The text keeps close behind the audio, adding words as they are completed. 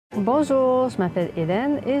Bonjour, je m'appelle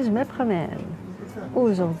Hélène et je me promène.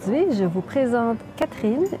 Aujourd'hui, je vous présente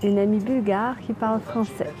Catherine, une amie bulgare qui parle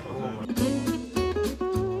français.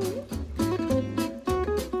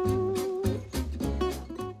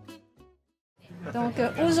 Donc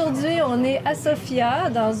aujourd'hui, on est à Sofia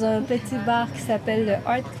dans un petit bar qui s'appelle le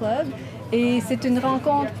Art Club et c'est une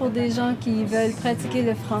rencontre pour des gens qui veulent pratiquer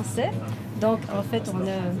le français. Donc en fait, on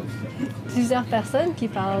a plusieurs personnes qui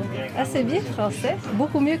parlent assez bien français,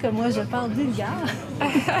 beaucoup mieux que moi, je parle bulgare.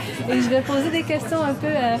 Et je vais poser des questions un peu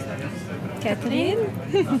à Catherine.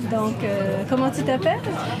 Donc, comment tu t'appelles?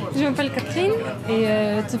 Je m'appelle Catherine. Et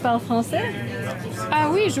tu parles français? Ah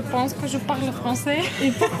oui, je pense que je parle français. Et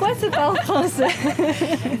pourquoi tu parles français?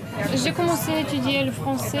 J'ai commencé à étudier le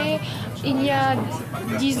français il y a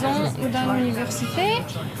 10 ans dans l'université.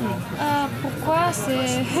 Pourquoi?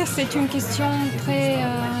 C'est une question très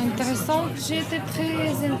intéressante. J'ai été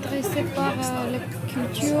très intéressée par la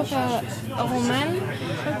culture romaine.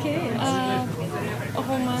 OK.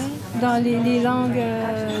 Romaine. Dans les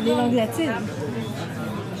langues latines.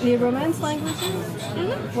 Les Romance languages?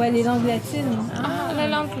 Oui, les langues latines. Ah, les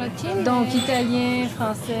langues latines. Donc, italien,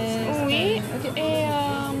 français. Oui, okay. Et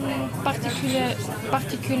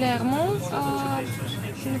particulièrement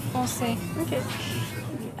le français. OK.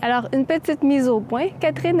 Alors, une petite mise au point.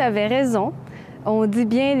 Catherine avait raison. On dit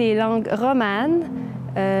bien les langues romanes.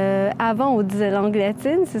 Avant, on disait langue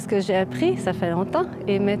latine, c'est ce que j'ai appris, ça fait longtemps.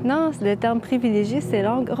 Et maintenant, le terme privilégié, c'est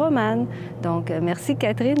langue romane. Donc, merci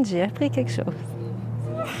Catherine, j'ai appris quelque chose.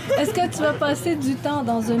 Est-ce que tu vas passer du temps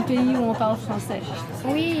dans un pays où on parle français?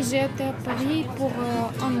 Oui, j'ai été à Paris pour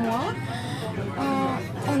un mois,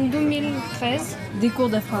 en 2013. Des cours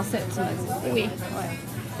de français, tu m'as dit? Oui.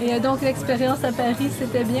 Ouais. Et donc, l'expérience à Paris,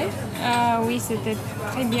 c'était bien? Oui, c'était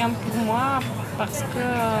très bien pour moi parce que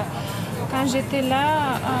quand j'étais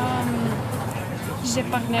là, j'ai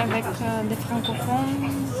parlé avec des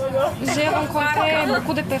francophones. J'ai rencontré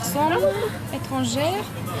beaucoup de personnes étrangères.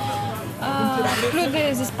 Plus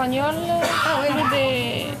des Espagnols, plus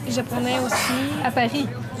des Japonais aussi. À Paris?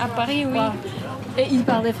 À Paris, oui. Wow. Et ils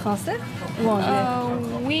parlaient français ou anglais?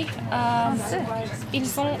 Oui,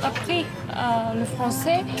 ils ont appris le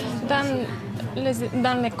français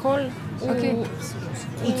dans l'école où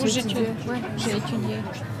j'ai étudié.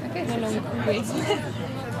 Okay. Oui.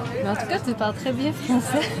 Mais en tout cas, tu parles très bien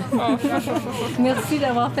français. Merci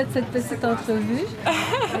d'avoir fait cette petite entrevue.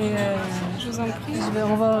 Et, je vous en prie.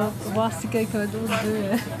 On va voir si quelqu'un d'autre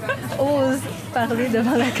ose parler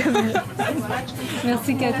devant la caméra.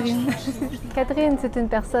 Merci Catherine. Catherine, c'est une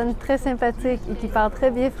personne très sympathique et qui parle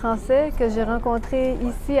très bien français que j'ai rencontrée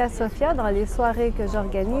ici à Sofia dans les soirées que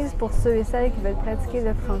j'organise pour ceux et celles qui veulent pratiquer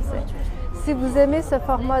le français. Si vous aimez ce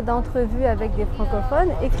format d'entrevue avec des francophones,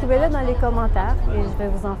 écrivez-le dans les commentaires et je vais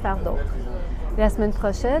vous en faire d'autres. La semaine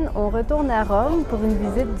prochaine, on retourne à Rome pour une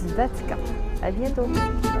visite du Vatican. À bientôt!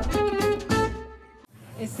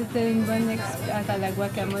 Et c'était une bonne expérience. Attends, la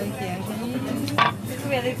guacamole qui arrive.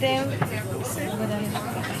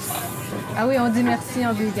 Ah oui, on dit merci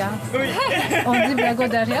en bulgare. Oui. On dit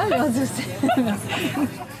blagodaria, mais on dit aussi merci.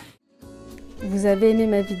 Vous avez aimé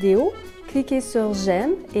ma vidéo? Cliquez sur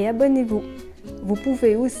j'aime et abonnez-vous. Vous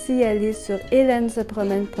pouvez aussi aller sur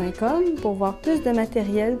helenesepromène.com pour voir plus de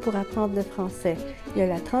matériel pour apprendre le français. Il y a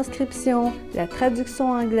la transcription, la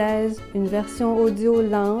traduction anglaise, une version audio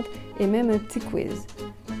lente et même un petit quiz.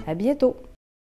 À bientôt!